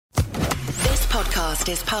podcast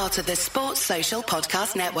is part of the Sports Social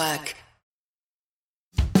Podcast Network.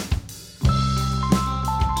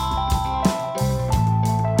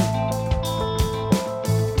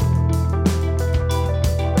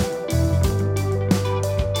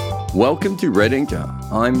 Welcome to Red Inker.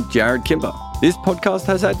 I'm Jared Kimber. This podcast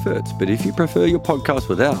has adverts, but if you prefer your podcast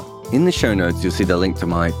without, in the show notes you'll see the link to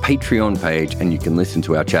my Patreon page and you can listen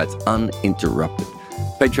to our chats uninterrupted.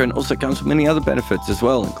 Patreon also comes with many other benefits as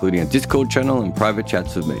well, including a Discord channel and private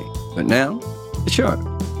chats with me. But now, the show.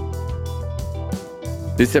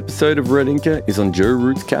 This episode of Red Inker is on Joe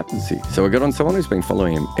Root's captaincy, so I got on someone who's been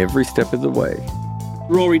following him every step of the way.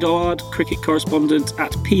 Rory Dollard, cricket correspondent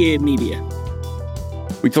at PA Media.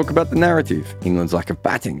 We talk about the narrative, England's lack of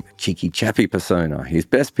batting, the cheeky chappy persona, his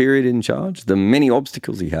best period in charge, the many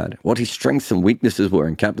obstacles he had, what his strengths and weaknesses were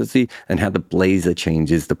in captaincy, and how the blazer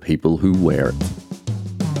changes the people who wear it.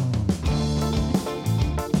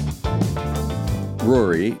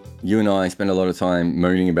 Rory, you and I spend a lot of time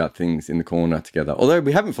moaning about things in the corner together, although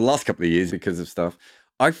we haven't for the last couple of years because of stuff.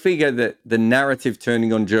 I figure that the narrative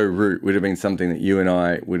turning on Joe Root would have been something that you and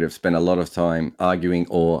I would have spent a lot of time arguing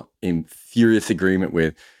or in furious agreement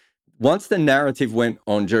with. Once the narrative went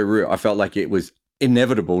on Joe Root, I felt like it was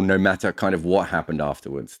inevitable, no matter kind of what happened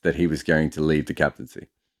afterwards, that he was going to leave the captaincy.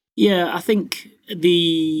 Yeah, I think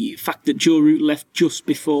the fact that Joe Root left just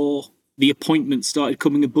before the appointment started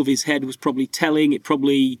coming above his head was probably telling. It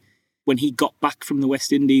probably, when he got back from the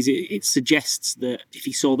West Indies, it suggests that if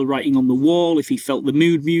he saw the writing on the wall, if he felt the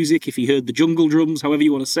mood music, if he heard the jungle drums, however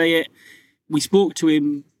you want to say it. We spoke to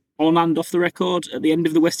him on and off the record at the end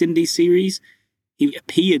of the West Indies series. He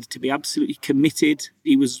appeared to be absolutely committed.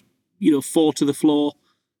 He was, four to the floor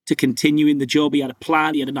to continue in the job. He had a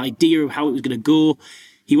plan. He had an idea of how it was going to go.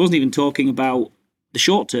 He wasn't even talking about the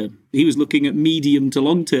short term. He was looking at medium to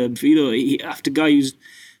long term. After a guy who's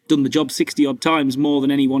done the job 60 odd times more than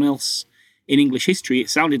anyone else in English history, it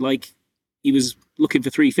sounded like he was looking for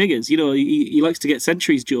three figures. He likes to get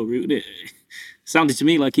centuries, Joe Root, and it sounded to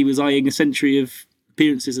me like he was eyeing a century of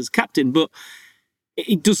appearances as captain. But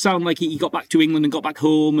it does sound like he got back to England and got back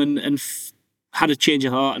home and had a change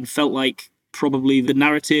of heart and felt like probably the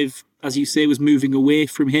narrative, as you say, was moving away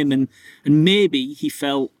from him, and maybe he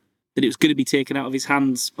felt that it was going to be taken out of his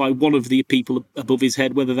hands by one of the people above his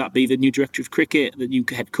head, whether that be the new director of cricket, the new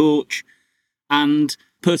head coach. And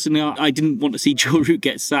personally, I didn't want to see Joe Root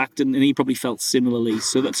get sacked, and he probably felt similarly.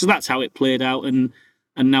 So that's how it played out, and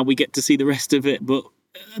now we get to see the rest of it. But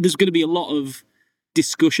there's going to be a lot of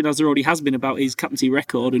discussion, as there already has been, about his captaincy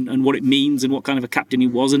record and what it means and what kind of a captain he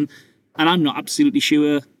was. And I'm not absolutely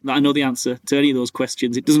sure that I know the answer to any of those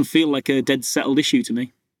questions. It doesn't feel like a dead settled issue to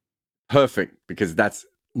me. Perfect, because that's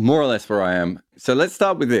more or less where I am. So let's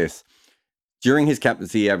start with this. During his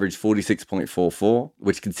captaincy, he averaged 46.44,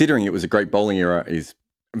 which, considering it was a great bowling era, is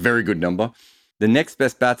a very good number. The next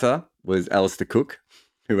best batter was Alistair Cook,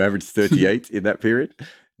 who averaged 38 in that period.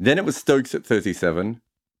 Then it was Stokes at 37.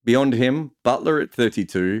 Beyond him, Buttler at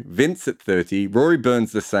 32, Vince at 30, Rory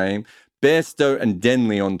Burns the same, Bairstow and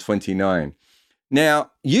Denley on 29.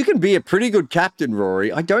 Now, you can be a pretty good captain,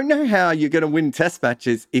 Rory. I don't know how you're going to win test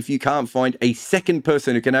matches if you can't find a second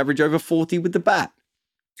person who can average over 40 with the bat.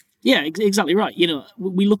 Yeah, exactly right.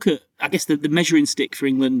 We look at, I guess, the measuring stick for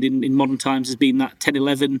England in modern times has been that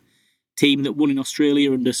 10-11 team that won in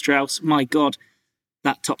Australia under Strauss. My God,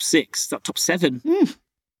 that top six, that top seven.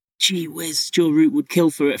 Gee whiz, Joe Root would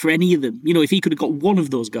kill for any of them. If he could have got one of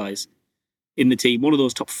those guys in the team, one of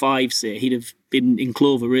those top five, say, he'd have been in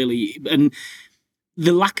clover, really. And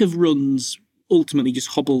the lack of runs ultimately just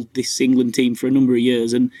hobbled this England team for a number of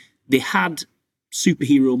years, and they had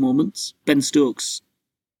superhero moments. Ben Stokes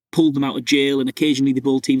pulled them out of jail, and occasionally they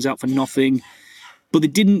bowled teams out for nothing, but they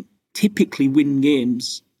didn't typically win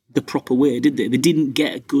games the proper way, did they? They didn't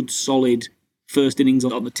get a good, solid first innings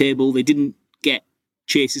on the table. They didn't get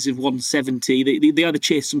chases of 170. They either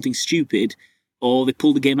chased something stupid or they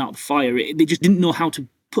pulled the game out of the fire. They just didn't know how to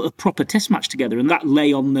put a proper test match together, and that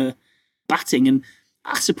lay on the batting. And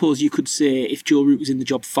I suppose you could say if Joe Root was in the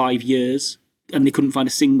job 5 years and they couldn't find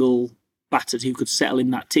a single batter who could settle in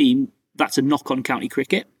that team, that's a knock on county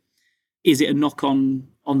cricket. Is it a knock on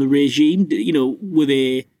the regime? Were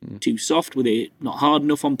they too soft? Were they not hard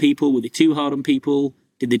enough on people? Were they too hard on people?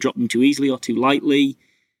 Did they drop them too easily or too lightly?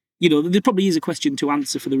 There probably is a question to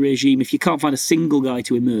answer for the regime. If you can't find a single guy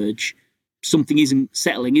to emerge, something isn't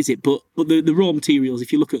settling, is it? But the raw materials,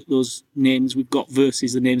 if you look at those names we've got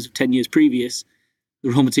versus the names of 10 years previous, the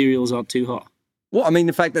raw materials aren't too hot. Well, I mean,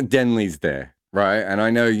 the fact that Denley's there, right? And I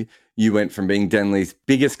know you went from being Denley's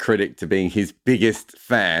biggest critic to being his biggest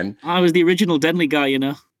fan. I was the original Denley guy,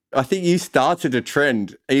 I think you started a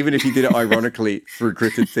trend, even if you did it ironically through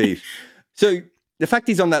gritted teeth. So the fact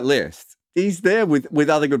he's on that list, he's there with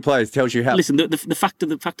other good players, tells you how. Listen, the fact of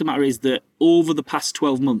the matter is that over the past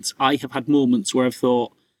 12 months, I have had moments where I've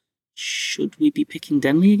thought, should we be picking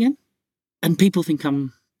Denley again? And people think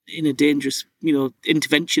I'm in a dangerous,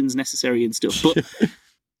 interventions necessary and stuff. But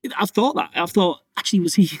I've thought that. I've thought, actually,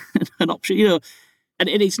 was he an option? And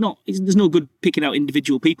it's not. There's no good picking out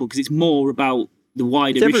individual people because it's more about the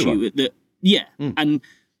wider issue. And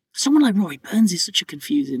someone like Rory Burns is such a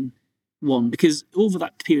confusing one because over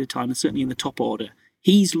that period of time, and certainly in the top order,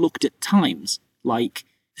 he's looked at times like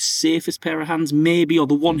the safest pair of hands, maybe, or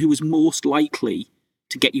the one who was most likely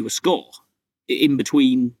to get you a score in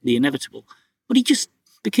between the inevitable. But he just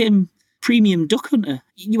became premium duck hunter.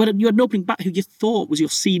 You had an opening bat who you thought was your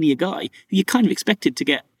senior guy, who you kind of expected to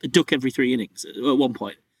get a duck every 3 innings at one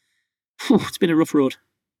point. It's been a rough road.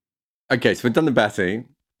 Okay, so we've done the batting.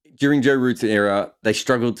 During Joe Root's era, they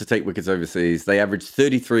struggled to take wickets overseas. They averaged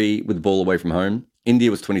 33 with the ball away from home.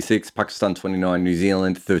 India was 26, Pakistan 29, New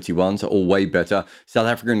Zealand 31, so all way better. South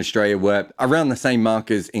Africa and Australia were around the same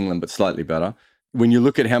mark as England, but slightly better. When you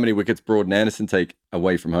look at how many wickets Broad and Anderson take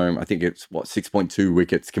away from home, I think it's, 6.2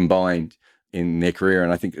 wickets combined in their career,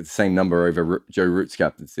 and I think it's the same number over Joe Root's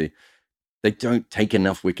captaincy. They don't take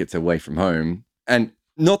enough wickets away from home. And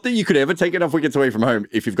not that you could ever take enough wickets away from home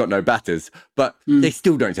if you've got no batters, but they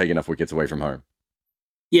still don't take enough wickets away from home.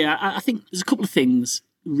 Yeah, I think there's a couple of things,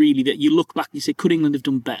 really, that you look back and you say, could England have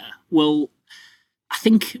done better? Well, I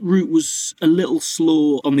think Root was a little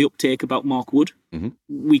slow on the uptake about Mark Wood. Mm-hmm.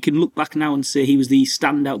 We can look back now and say he was the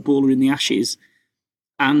standout bowler in the Ashes.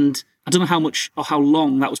 And I don't know how much or how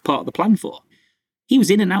long that was part of the plan for. He was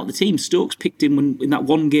in and out of the team. Stokes picked him in that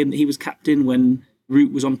one game that he was captain when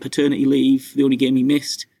Root was on paternity leave, the only game he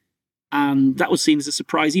missed. And that was seen as a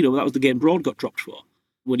surprise. That was the game Broad got dropped for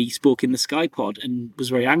when he spoke in the Sky Pod and was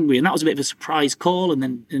very angry. And that was a bit of a surprise call.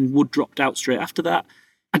 And Wood dropped out straight after that.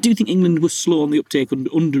 I do think England was slow on the uptake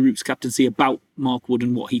under Root's captaincy about Mark Wood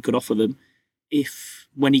and what he could offer them. If,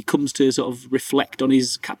 when he comes to sort of reflect on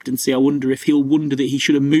his captaincy, I wonder if he'll wonder that he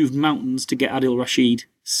should have moved mountains to get Adil Rashid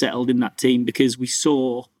settled in that team, because we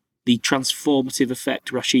saw the transformative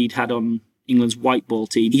effect Rashid had on England's white ball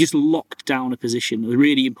team. He just locked down a position, a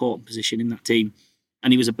really important position in that team,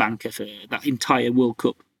 and he was a banker for that entire World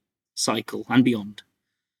Cup cycle and beyond.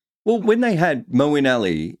 Well, when they had Moeen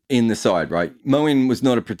Ali in the side, right? Moeen was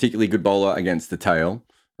not a particularly good bowler against the tail,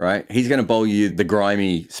 right? He's going to bowl you the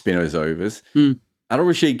grimy spinners overs. Adil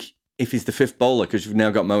Rashid, if he's the fifth bowler, because you've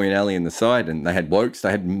now got Moeen Ali in the side, and they had Wokes,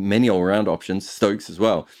 they had many all-round options, Stokes as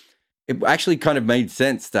well. It actually kind of made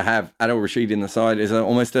sense to have Adil Rashid in the side as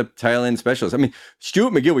almost a tail-end specialist. I mean,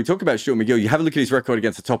 Stuart MacGill, we talk about Stuart MacGill. You have a look at his record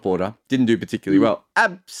against the top order. Didn't do particularly well.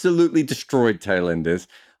 Absolutely destroyed tail-enders.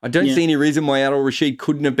 I don't see any reason why Adil Rashid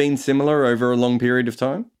couldn't have been similar over a long period of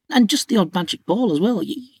time. And just the odd magic ball as well.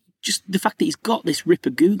 Just the fact that he's got this ripper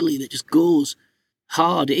googly that just goes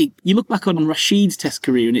hard. You look back on Rashid's Test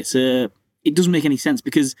career and it doesn't make any sense,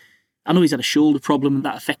 because I know he's had a shoulder problem and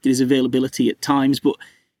that affected his availability at times, but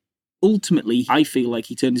ultimately I feel like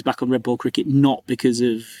he turned his back on red ball cricket not because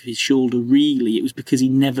of his shoulder really. It was because he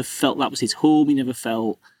never felt that was his home. He never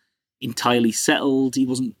felt entirely settled. He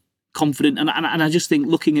wasn't confident, and I just think,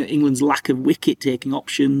 looking at England's lack of wicket-taking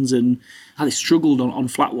options and how they struggled on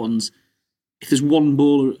flat ones, if there's one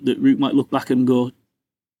bowler that Root might look back and go,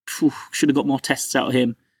 should have got more tests out of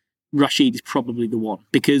him, Rashid is probably the one.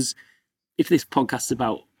 Because if this podcast's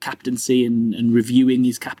about captaincy and reviewing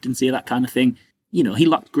his captaincy or that kind of thing, he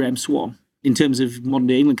lacked Graham Swann in terms of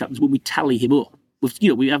modern-day England captains. When we tally him up,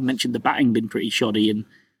 we have mentioned the batting been pretty shoddy,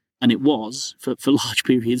 and it was for large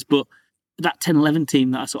periods, but that 10-11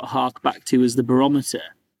 team that I sort of hark back to as the barometer,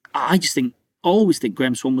 I just always think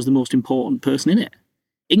Graham Swann was the most important person in it.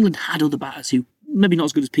 England had other batters who, maybe not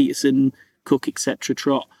as good as Peterson, Cook, etc.,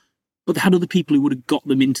 Trott, but they had other people who would have got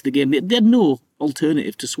them into the game. They had no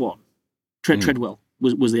alternative to Swann. Treadwell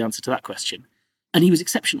was the answer to that question. And he was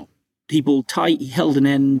exceptional. He bowled tight, he held an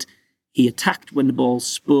end, he attacked when the ball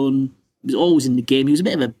spun, he was always in the game. He was a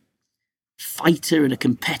bit of a fighter and a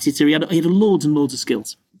competitor. He had loads and loads of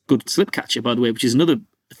skills. Good slip catcher, by the way, which is another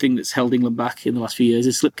thing that's held England back in the last few years.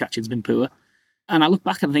 His slip catching's been poor. And I look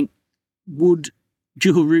back and think, would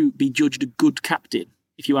Joe Root be judged a good captain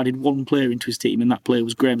if you added one player into his team and that player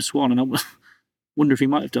was Graham Swann? And I wonder if he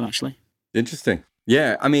might have done, actually. Interesting.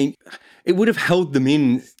 Yeah, I mean, it would have held them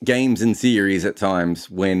in games and series at times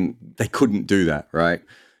when they couldn't do that, right?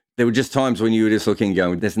 There were just times when you were just looking and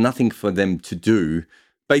going, there's nothing for them to do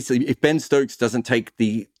basically, if Ben Stokes doesn't take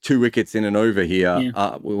the 2 wickets in and over here,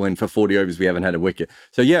 when for 40 overs we haven't had a wicket.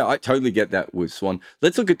 So yeah, I totally get that with Swan.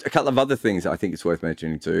 Let's look at a couple of other things I think it's worth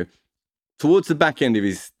mentioning too. Towards the back end of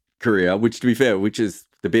his career, which to be fair, which is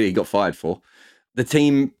the bit he got fired for, the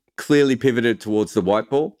team clearly pivoted towards the white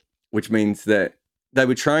ball, which means that they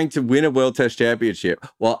were trying to win a World Test Championship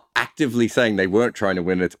while actively saying they weren't trying to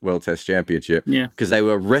win a World Test Championship because they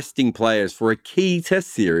were resting players for a key Test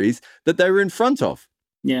series that they were in front of.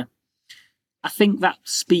 Yeah. I think that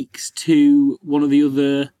speaks to one of the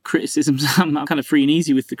other criticisms. I'm kind of free and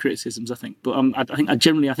easy with the criticisms, I think. But I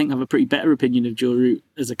generally have a pretty better opinion of Joe Root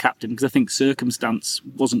as a captain because I think circumstance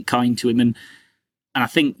wasn't kind to him. And I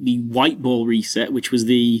think the white ball reset, which was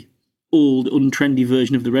the old, untrendy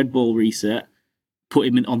version of the red ball reset, put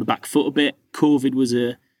him on the back foot a bit. COVID was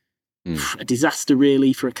a disaster,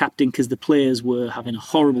 really, for a captain because the players were having a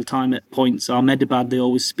horrible time at points. Ahmedabad, they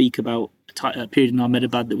always speak about a period in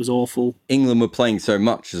Ahmedabad that was awful. England were playing so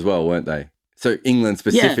much as well, weren't they? So England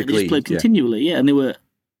specifically. Yeah, they just played continually, and the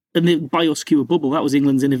biosecure bubble, that was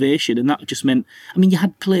England's innovation, and that just meant, you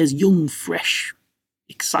had players, young, fresh,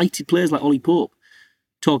 excited players like Ollie Pope,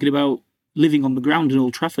 talking about living on the ground in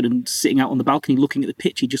Old Trafford and sitting out on the balcony looking at the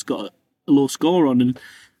pitch. He just got a low score on, and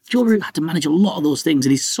Joe Root had to manage a lot of those things,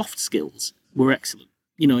 and his soft skills were excellent.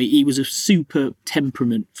 He was a super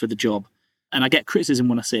temperament for the job. And I get criticism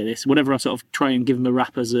when I say this. Whenever I sort of try and give him a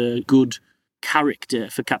rap as a good character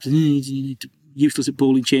for captain, useless at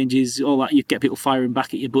bowling changes, all that, you get people firing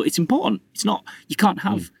back at you. But it's important. It's not, you can't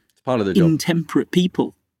have it's part of the job. Intemperate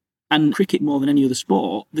people. And cricket, more than any other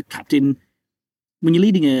sport, the captain, when you're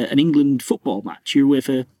leading an England football match, you're away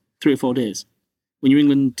for 3 or 4 days. When you're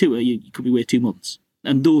England tour, you could be away 2 months.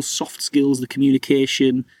 And those soft skills, the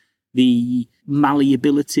communication, the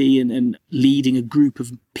malleability and leading a group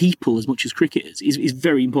of people as much as cricketers is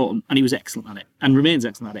very important. And he was excellent at it and remains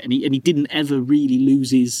excellent at it. And he didn't ever really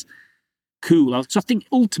lose his cool. So I think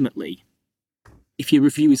ultimately, if you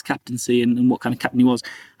review his captaincy and what kind of captain he was,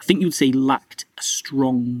 I think you would say he lacked a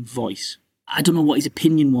strong voice. I don't know what his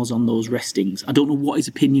opinion was on those restings. I don't know what his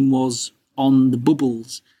opinion was on the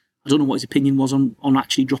bubbles. I don't know what his opinion was on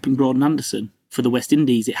actually dropping Broad and Anderson for the West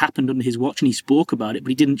Indies. It happened under his watch and he spoke about it, but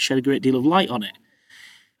he didn't shed a great deal of light on it.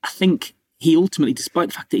 I think he ultimately, despite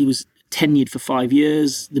the fact that he was tenured for 5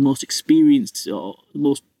 years, the most experienced or the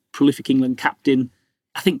most prolific England captain,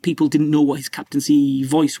 I think people didn't know what his captaincy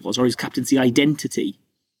voice was or his captaincy identity.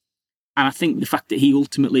 And I think the fact that he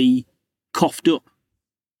ultimately coughed up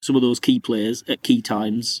some of those key players at key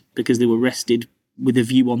times because they were rested with a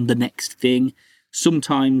view on the next thing.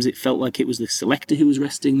 Sometimes it felt like it was the selector who was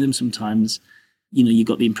resting them. Sometimes, you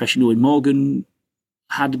got the impression Eoin Morgan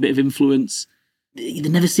had a bit of influence.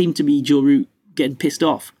 There never seemed to be Joe Root getting pissed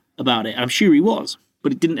off about it. I'm sure he was,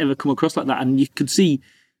 but it didn't ever come across like that. And you could see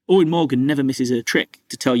Eoin Morgan never misses a trick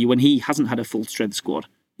to tell you when he hasn't had a full strength squad.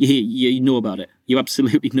 You know about it. You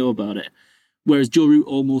absolutely know about it. Whereas Joe Root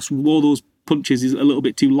almost wore those punches a little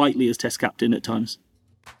bit too lightly as Test captain at times.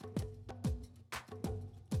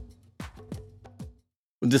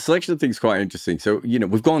 The selection thing's quite interesting. So,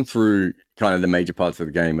 we've gone through kind of the major parts of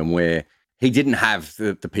the game and where he didn't have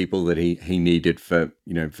the people that he needed for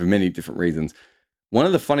many different reasons. One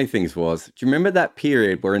of the funny things was, do you remember that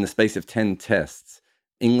period where in the space of 10 tests,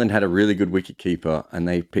 England had a really good wicketkeeper and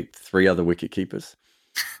they picked 3 other wicketkeepers?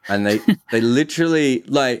 And they literally,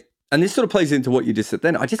 and this sort of plays into what you just said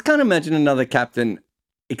then. I just can't imagine another captain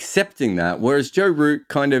accepting that. Whereas Joe Root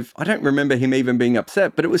I don't remember him even being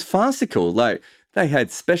upset, but it was farcical. They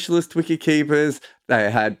had specialist wicketkeepers.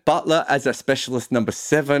 They had Buttler as a specialist number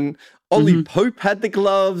 7. Ollie Pope had the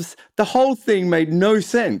gloves. The whole thing made no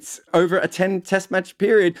sense over a 10 test match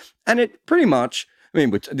period. And it pretty much,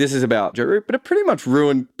 this is about Joe Root, but it pretty much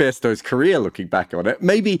ruined Bairstow's career looking back on it.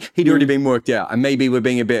 Maybe he'd already been worked out and maybe we're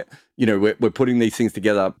being a bit, we're putting these things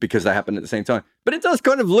together because they happened at the same time. But it does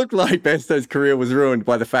kind of look like Bairstow's career was ruined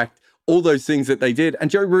by the fact all those things that they did.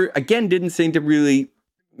 And Joe Root, again, didn't seem to really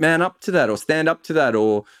man up to that or stand up to that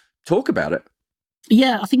or talk about it.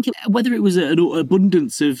 Yeah, I think whether it was an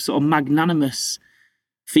abundance of sort of magnanimous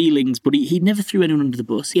feelings, but he never threw anyone under the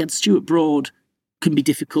bus. He had Stuart Broad, can be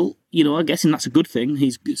difficult, I guess, and that's a good thing.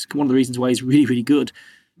 It's one of the reasons why he's really, really good.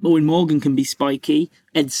 Eoin Morgan can be spiky.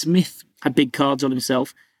 Ed Smith had big cards on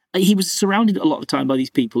himself. He was surrounded a lot of the time by these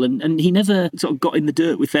people and he never sort of got in the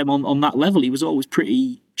dirt with them on that level. He was always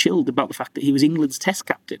pretty chilled about the fact that he was England's Test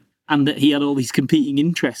captain and that he had all these competing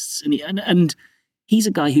interests. And he's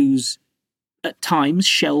a guy who's at times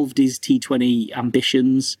shelved his T20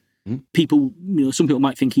 ambitions. People, some people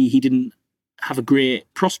might think he didn't have a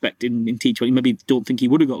great prospect in T20, maybe don't think he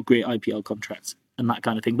would have got a great IPL contract and that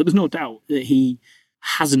kind of thing. But there's no doubt that he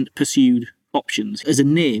hasn't pursued options. As a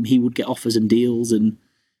name, he would get offers and deals, and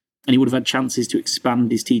he would have had chances to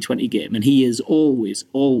expand his T20 game. And he is always,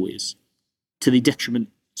 to the detriment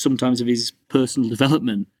sometimes of his personal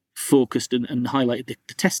development, focused and highlighted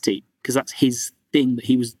the test team, because that's his thing that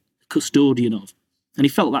he was the custodian of. And he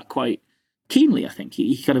felt that quite keenly, I think.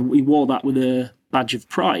 He wore that with a badge of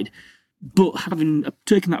pride. But having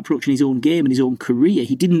taken that approach in his own game and his own career,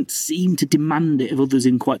 he didn't seem to demand it of others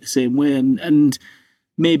in quite the same way. And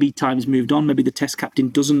maybe time's moved on. Maybe the test captain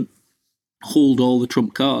doesn't hold all the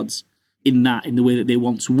trump cards in the way that they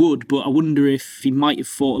once would. But I wonder if he might have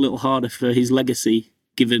fought a little harder for his legacy,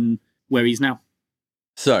 given where he's now.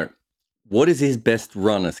 So, what is his best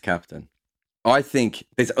run as captain? I think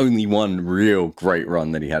there's only one real great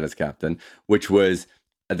run that he had as captain, which was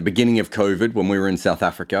at the beginning of COVID when we were in South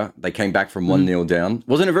Africa. They came back from 1-0 down.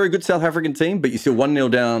 Wasn't a very good South African team, but you're still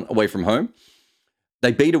 1-0 down away from home.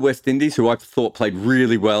 They beat a West Indies, who I thought played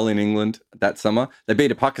really well in England that summer. They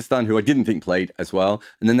beat a Pakistan, who I didn't think played as well.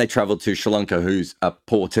 And then they travelled to Sri Lanka, who's a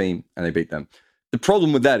poor team, and they beat them. The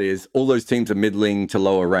problem with that is all those teams are middling to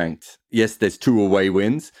lower ranked. Yes, there's 2 away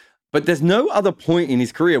wins, but there's no other point in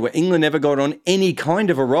his career where England ever got on any kind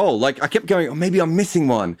of a roll. Like, I kept going, oh, maybe I'm missing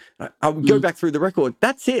one. I would go back through the record.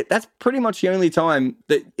 That's it. That's pretty much the only time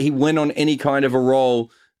that he went on any kind of a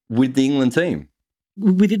roll with the England team.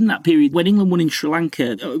 Within that period, when England won in Sri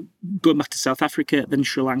Lanka, going back to South Africa, then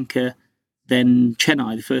Sri Lanka, then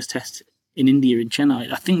Chennai, the first test in India in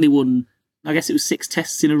Chennai, I think they won, I guess it was 6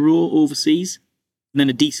 tests in a row overseas. And then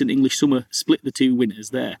a decent English summer split the 2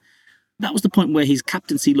 winners there. That was the point where his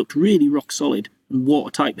captaincy looked really rock solid and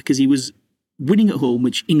watertight, because he was winning at home,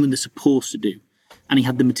 which England are supposed to do. And he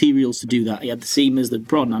had the materials to do that. He had the seamers, the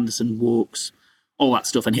Broughton Anderson, Wokes, all that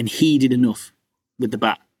stuff. And he did enough with the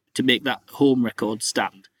bat to make that home record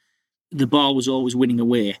stand. The bar was always winning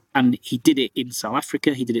away. And he did it in South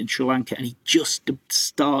Africa, he did it in Sri Lanka, and he just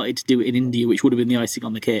started to do it in India, which would have been the icing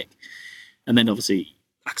on the cake. And then obviously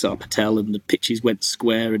Axar Patel and the pitches went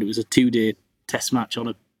square, and it was a 2-day test match on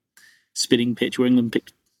a spinning pitch where England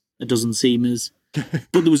picked a dozen seamers.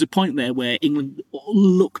 But there was a point there where England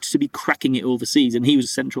looked to be cracking it overseas, and he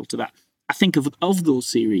was central to that. I think of those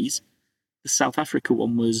series, the South Africa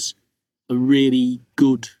one was a really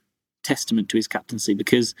good testament to his captaincy,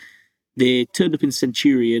 because they turned up in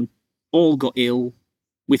Centurion, all got ill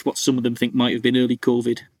with what some of them think might have been early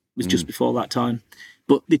COVID. It was just before that time.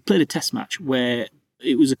 But they played a test match where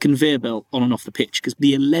it was a conveyor belt on and off the pitch, because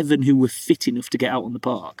the 11 who were fit enough to get out on the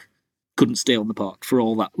park couldn't stay on the park for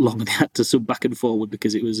all that long, and they had to sub back and forward,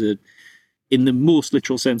 because it was in the most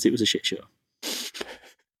literal sense, it was a shit show.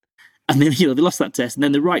 And then, they lost that test, and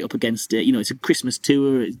then they're right up against it. It's a Christmas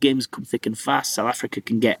tour, games come thick and fast, South Africa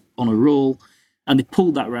can get on a roll, and they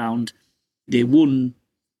pulled that round. They won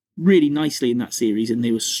really nicely in that series, and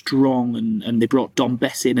they were strong, and they brought Dom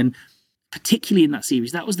Bess in, and particularly in that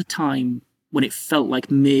series, that was the time when it felt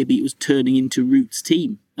like maybe it was turning into Root's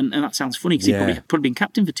team. And that sounds funny, because he probably been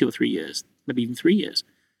captain for 2 or 3 years, maybe even 3 years.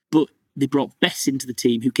 But they brought Bess into the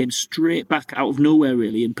team, who came straight back out of nowhere,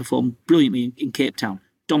 really, and performed brilliantly in Cape Town.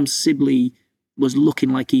 Dom Sibley was looking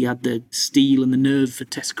like he had the steel and the nerve for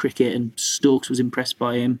Test cricket, and Stokes was impressed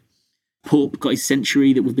by him. Pope got his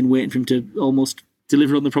century that we've been waiting for him to almost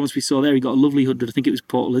deliver on the promise we saw there. He got a lovely 100. I think it was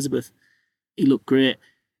Port Elizabeth. He looked great.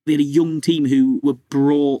 They had a young team who were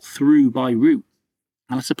brought through by Root.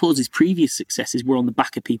 And I suppose his previous successes were on the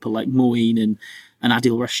back of people like Moeen and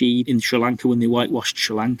Adil Rashid in Sri Lanka when they whitewashed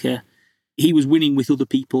Sri Lanka. He was winning with other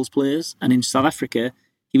people's players. And in South Africa,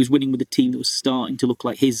 he was winning with a team that was starting to look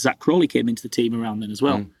like his. Zach Crawley came into the team around then as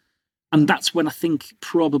well. And that's when I think,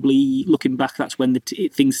 probably looking back, that's when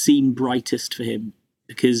things seemed brightest for him,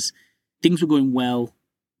 because things were going well.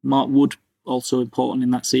 Mark Wood also important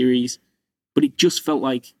in that series. But it just felt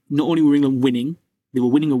like not only were England winning, they were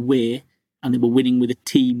winning away, and they were winning with a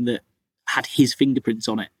team that had his fingerprints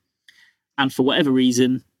on it. And for whatever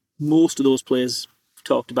reason, most of those players we've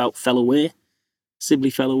talked about fell away. Sibley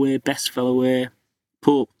fell away, Bess fell away,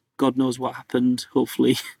 Pope, God knows what happened.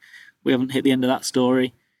 Hopefully we haven't hit the end of that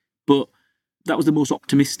story. But that was the most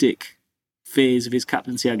optimistic phase of his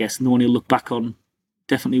captaincy, I guess, and the one he'll look back on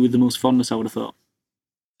definitely with the most fondness, I would have thought.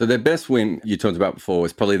 So their best win you talked about before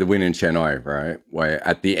was probably the win in Chennai, right? Where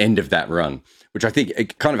at the end of that run, which I think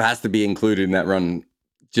it kind of has to be included in that run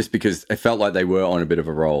just because it felt like they were on a bit of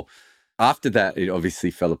a roll. After that, it obviously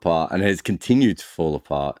fell apart and has continued to fall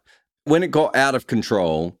apart. When it got out of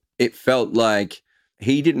control, it felt like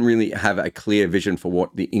he didn't really have a clear vision for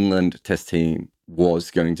what the England test team was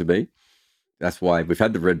going to be. That's why we've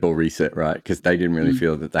had the Red Bull reset, right? Because they didn't really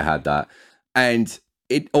feel that they had that. And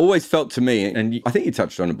it always felt to me, and I think you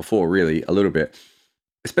touched on it before really a little bit,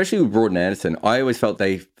 especially with Broad and Anderson, I always felt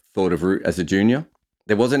they thought of Root as a junior.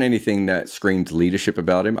 There wasn't anything that screamed leadership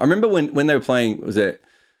about him. I remember when they were playing, was it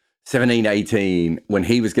 17, 18, when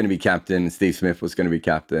he was going to be captain, Steve Smith was going to be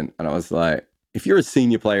captain. And I was like, if you're a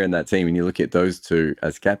senior player in that team and you look at those two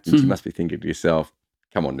as captains, you must be thinking to yourself,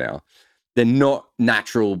 come on now. They're not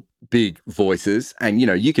natural big voices. And,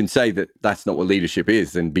 you can say that that's not what leadership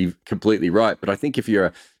is and be completely right. But I think if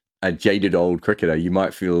you're a jaded old cricketer, you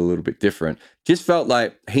might feel a little bit different. Just felt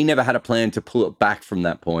like he never had a plan to pull it back from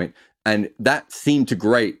that point. And that seemed to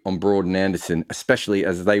grate on Broad and Anderson, especially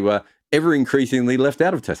as they were ever increasingly left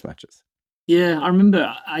out of test matches. Yeah, I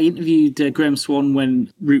remember I interviewed Graham Swan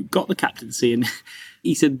when Root got the captaincy, and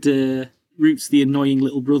he said Root's the annoying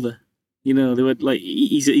little brother. They were like,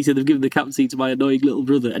 he said they've given the captaincy to my annoying little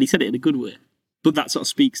brother, and he said it in a good way. But that sort of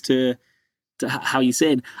speaks to how you're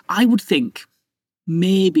saying. I would think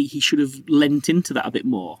maybe he should have lent into that a bit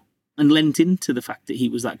more and lent into the fact that he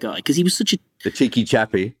was that guy, because he was such the cheeky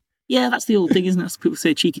chappy. Yeah, that's the old thing, isn't it? That's people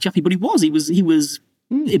say cheeky chappy, but he was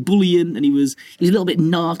bullying, and he was a little bit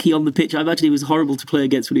narky on the pitch. I imagine he was horrible to play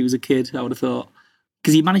against when he was a kid, I would have thought.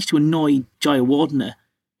 Because he managed to annoy Jaya Wardner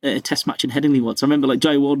at a test match in Headingley once. I remember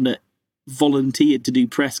Jaya Wardner volunteered to do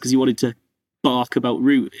press because he wanted to bark about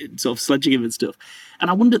Root and sort of sledging him and stuff. And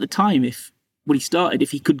I wondered at the time when he started,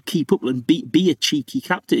 if he could keep up and be a cheeky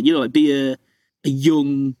captain, be a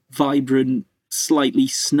young, vibrant, slightly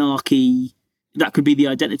snarky. That could be the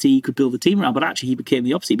identity he could build the team around. But actually he became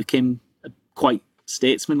the opposite. He became quite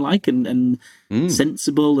statesman-like and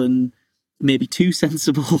sensible, and maybe too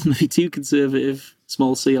sensible, maybe too conservative,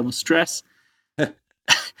 small c on the stress.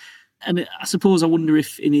 And I suppose I wonder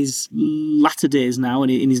if in his latter days now, and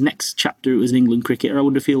in his next chapter as an England cricketer, I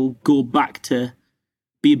wonder if he'll go back to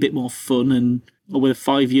be a bit more fun, or whether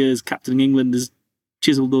 5 years captaining England has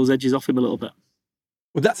chiselled those edges off him a little bit.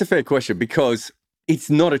 Well, that's a fair question, because it's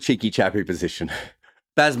not a cheeky chappy position.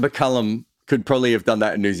 Baz McCullum could probably have done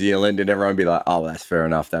that in New Zealand, and everyone would be like, oh, that's fair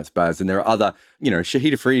enough, that's Baz. And there are other,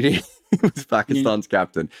 Shahid Afridi was Pakistan's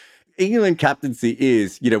captain. England captaincy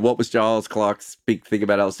is, what was Giles Clarke's big thing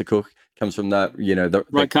about Alistair Cook? Comes from the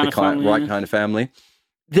right kind of family.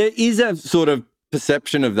 There is a sort of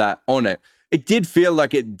perception of that on it. It did feel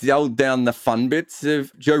like it dulled down the fun bits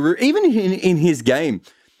of Joe Root, even in his game.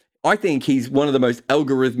 I think he's one of the most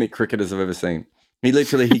algorithmic cricketers I've ever seen. He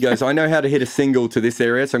goes, I know how to hit a single to this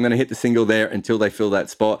area, so I'm going to hit the single there until they fill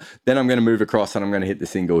that spot. Then I'm going to move across and I'm going to hit the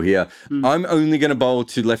single here. I'm only going to bowl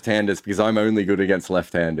to left-handers because I'm only good against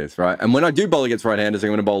left-handers, right? And when I do bowl against right-handers, I'm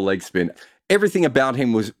going to bowl leg spin. Everything about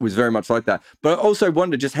him was very much like that. But I also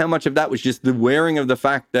wonder just how much of that was just the wearing of the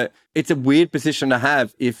fact that it's a weird position to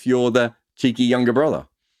have if you're the cheeky younger brother.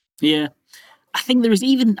 Yeah. I think there is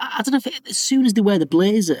even, I don't know if as soon as they wear the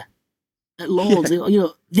blazer at Lords,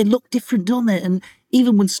 they look different, don't they? And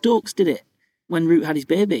even when Stokes did it, when Root had his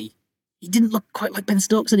baby, he didn't look quite like Ben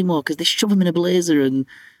Stokes anymore because they shove him in a blazer. And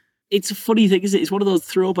it's a funny thing, isn't it? It's one of those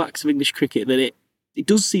throwbacks of English cricket that it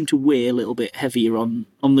does seem to weigh a little bit heavier on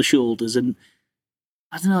the shoulders. And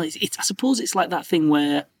I don't know, I suppose it's like that thing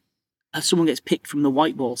where someone gets picked from the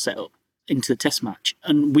white ball setup into the test match,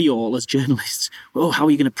 and we all as journalists, how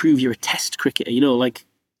are you going to prove you're a test cricketer? Like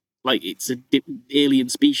it's an alien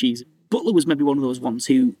species. Butler was maybe one of those ones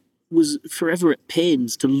who was forever at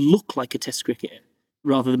pains to look like a test cricketer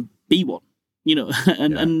rather than be one,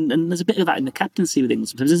 and there's a bit of that in the captaincy with England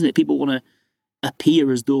sometimes, isn't it? People want to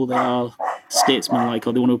appear as though they are statesman-like,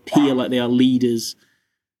 or they want to appear like they are leaders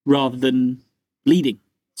rather than leading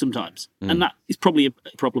sometimes. And that is probably a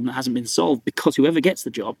problem that hasn't been solved, because whoever gets the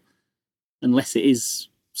job, unless it is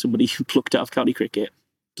somebody plucked out of county cricket,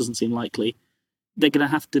 doesn't seem likely, they're going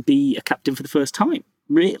to have to be a captain for the first time,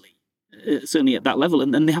 really. Certainly at that level,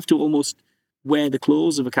 and they have to almost wear the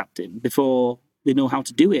clothes of a captain before they know how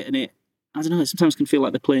to do it. And I don't know, it sometimes can feel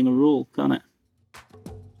like they're playing a role, can't it?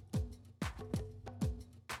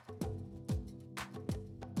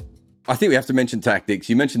 I think we have to mention tactics.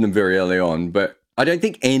 You mentioned them very early on, but I don't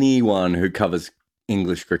think anyone who covers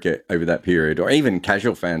English cricket over that period, or even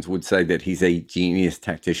casual fans, would say that he's a genius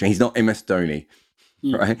tactician. He's not MS Dhoni.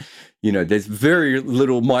 Right? There's very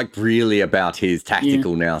little Mike Brearley about his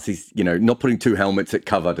tactical nous. He's, not putting two helmets at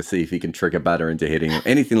cover to see if he can trick a batter into hitting or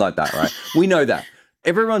anything like that, right? We know that.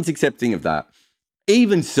 Everyone's accepting of that.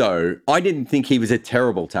 Even so, I didn't think he was a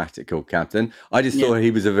terrible tactical captain. I just thought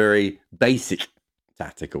he was a very basic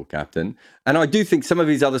tactical captain. And I do think some of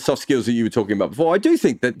his other soft skills that you were talking about before, I do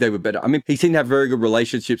think that they were better. I mean, he seemed to have very good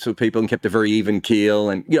relationships with people and kept a very even keel.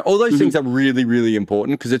 And, all those things are really, really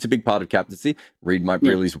important because it's a big part of captaincy. Read Mike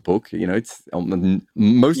Brearley's book. It's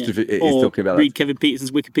most of it is talking about read that. Kevin Peterson's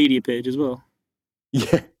Wikipedia page as well.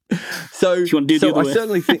 Yeah. So, If you want to do the so other I way.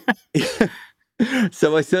 certainly think.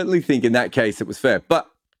 So I certainly think in that case it was fair, but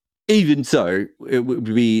even so, it would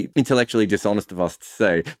be intellectually dishonest of us to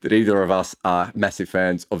say that either of us are massive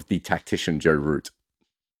fans of the tactician Joe Root.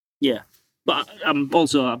 Yeah. But I'm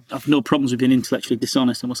also, I've no problems with being intellectually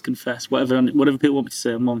dishonest, I must confess. Whatever people want me to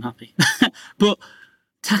say, I'm more than happy. But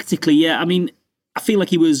tactically, yeah, I mean, I feel like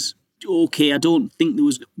he was okay. I don't think there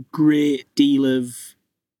was a great deal of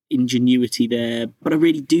ingenuity there, but I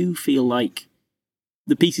really do feel like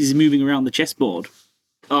the pieces moving around the chessboard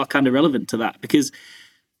are kind of relevant to that, because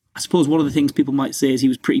I suppose one of the things people might say is he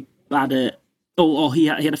was pretty bad at, or he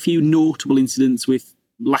had a few notable incidents with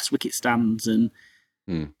last wicket stands, and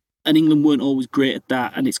England weren't always great at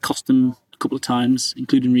that, and it's cost them a couple of times,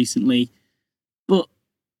 including recently. But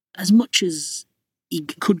as much as he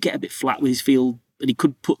could get a bit flat with his field, and he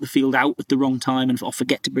could put the field out at the wrong time or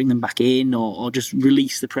forget to bring them back in, or just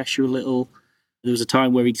release the pressure a little. There was a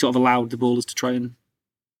time where he sort of allowed the bowlers to try and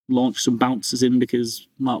launch some bouncers in because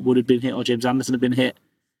Mark Wood had been hit or James Anderson had been hit.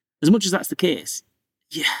 As much as that's the case,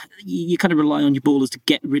 yeah, you kind of rely on your bowlers to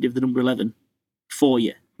get rid of the number 11 for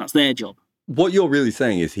you. That's their job. What you're really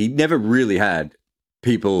saying is he never really had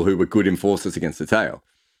people who were good enforcers against the tail.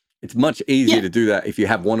 It's much easier to do that if you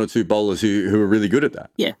have one or two bowlers who are really good at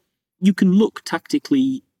that. Yeah. You can look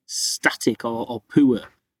tactically static or poor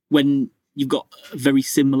when you've got a very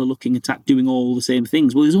similar looking attack doing all the same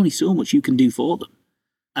things. Well, there's only so much you can do for them.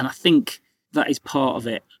 And I think that is part of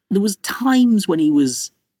it. There was times when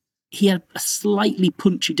he had a slightly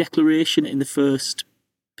punchy declaration in the first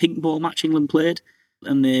pink ball match England played.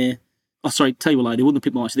 And they won the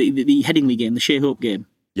pink ball match, the Headingley game, the Shea Hope game.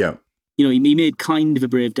 Yeah. You know, he made kind of a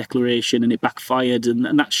brave declaration and it backfired.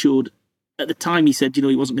 And that showed, at the time he said,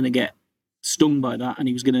 he wasn't going to get stung by that and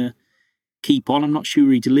he was going to keep on. I'm not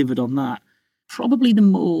sure he delivered on that. Probably the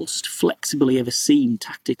most flexible he ever seen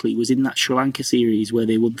tactically was in that Sri Lanka series where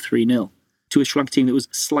they won 3-0 to a Sri Lanka team that was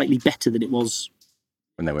slightly better than it was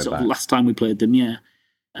when they went sort back. of last time we played them, yeah.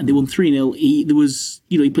 And they won 3-0.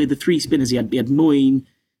 He played the three spinners. He had Moeen,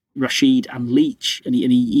 Rashid and Leach, and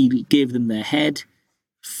he gave them their head.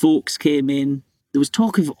 Folks came in. There was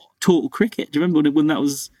talk of total cricket. Do you remember when that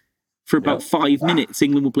was for about 5 minutes?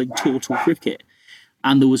 England were playing total cricket.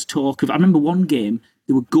 And there was talk of, I remember one game,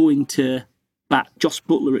 they were going to bat Joss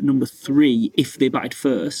Butler at number 3 if they batted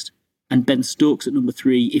first, and Ben Stokes at number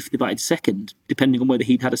 3 if they batted second, depending on whether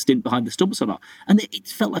he'd had a stint behind the stumps or not. And it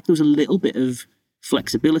felt like there was a little bit of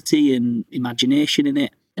flexibility and imagination in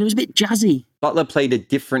it. And it was a bit jazzy. Butler played a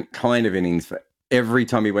different kind of innings for every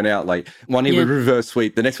time he went out. Like one he would reverse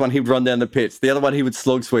sweep, the next one he'd run down the pitch, the other one he would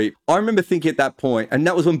slog sweep. I remember thinking at that point, and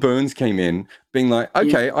that was when Burns came in, being like,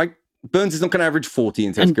 okay, Burns is not going to average 40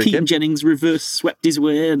 in Test cricket. And Keaton Jennings reverse swept his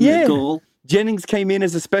way and the goal. Jennings came in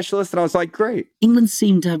as a specialist, and I was like, great. England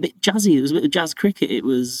seemed to have a bit jazzy. It was a bit of jazz cricket. It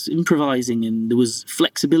was improvising, and there was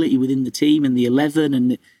flexibility within the team and the 11,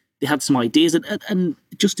 and they had some ideas. And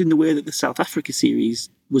just in the way that the South Africa series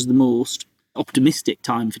was the most optimistic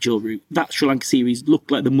time for Joe Root, that Sri Lanka series looked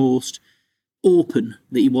like the most open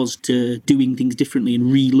that he was to doing things differently and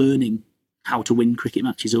relearning how to win cricket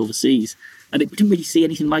matches overseas. And it didn't really see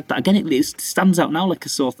anything like that. Again, it stands out now like a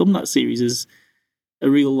sore thumb, that series, as a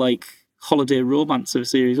real, like, holiday romance of a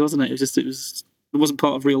series, wasn't it? It wasn't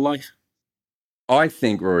part of real life. I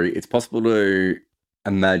think, Rory, it's possible to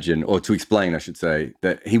imagine, or to explain, I should say,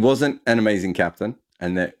 that he wasn't an amazing captain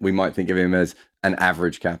and that we might think of him as an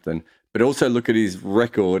average captain, but also look at his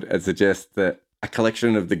record and suggest that a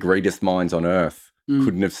collection of the greatest minds on earth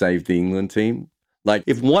couldn't have saved the England team. Like,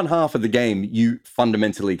 if one half of the game you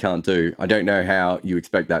fundamentally can't do, I don't know how you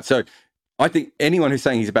expect that. So I think anyone who's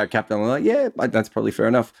saying he's a bad captain, I'm like, yeah, that's probably fair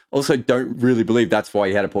enough. Also, don't really believe that's why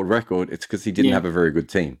he had a poor record. It's because he didn't have a very good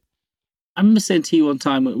team. I remember saying to you one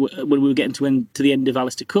time when we were getting to the end of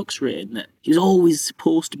Alistair Cook's reign that he was always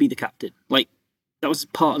supposed to be the captain. Like, that was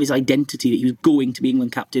part of his identity, that he was going to be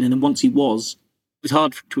England captain. And then once he was, it was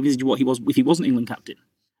hard to envisage what he was if he wasn't England captain.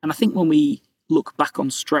 And I think when we look back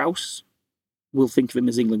on Strauss, we'll think of him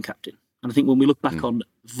as England captain. And I think when we look back on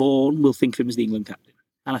Vaughan, we'll think of him as the England captain.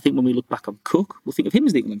 And I think when we look back on Cook, we'll think of him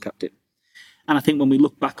as the England captain. And I think when we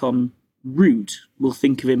look back on Root, we'll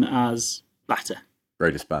think of him as batter.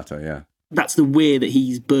 Greatest batter, yeah. That's the way that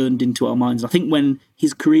he's burned into our minds. And I think when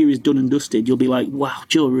his career is done and dusted, you'll be like, wow,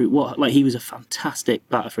 Joe Root, what? Like, he was a fantastic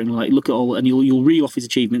batter for England. Like, look at all, and you'll reel off his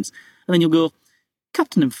achievements. And then you'll go,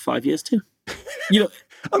 captain him for 5 years too.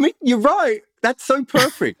 I mean, you're right. That's so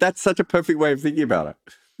perfect. That's such a perfect way of thinking about it.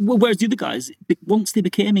 Well, whereas the other guys, once they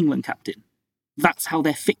became England captain, that's how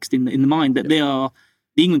they're fixed in the mind, that they are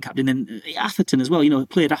the England captain. And Atherton as well,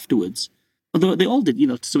 played afterwards. Although they all did,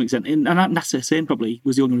 to some extent. And Nasser Hussain probably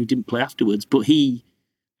was the only one who didn't play afterwards. But he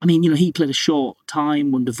played a short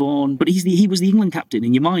time under Vaughan. But he was the England captain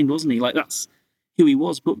in your mind, wasn't he? Like, that's who he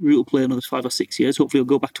was. But Root will play another 5 or 6 years. Hopefully he'll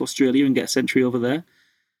go back to Australia and get a century over there.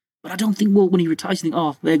 But I don't think, when he retires, you think,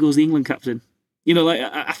 oh, there goes the England captain.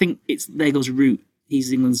 I think it's there goes Root.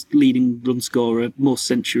 He's England's leading run scorer, most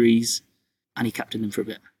centuries, and he captained them for a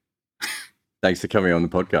bit. Thanks for coming on the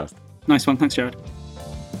podcast. Nice one. Thanks, Jared.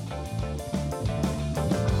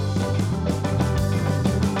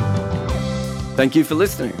 Thank you for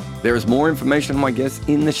listening. There is more information on my guests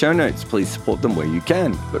in the show notes. Please support them where you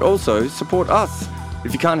can, but also support us.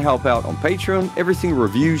 If you can't help out on Patreon, every single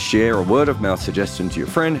review, share, or word of mouth suggestion to your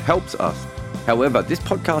friend helps us. However, this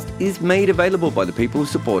podcast is made available by the people who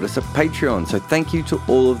support us at Patreon, so thank you to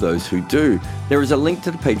all of those who do. There is a link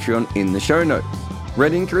to the Patreon in the show notes.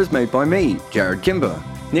 Red Inker is made by me, Jared Kimber.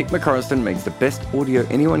 Nick McCorriston makes the best audio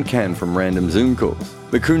anyone can from random Zoom calls.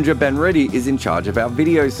 Mukunja Banreddy is in charge of our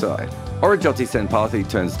video side. Orajoti Senpathi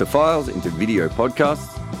turns the files into video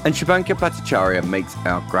podcasts, and Shubhankar Bhattacharya makes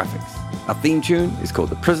our graphics. Our theme tune is called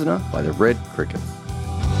The Prisoner by the Red Crickets.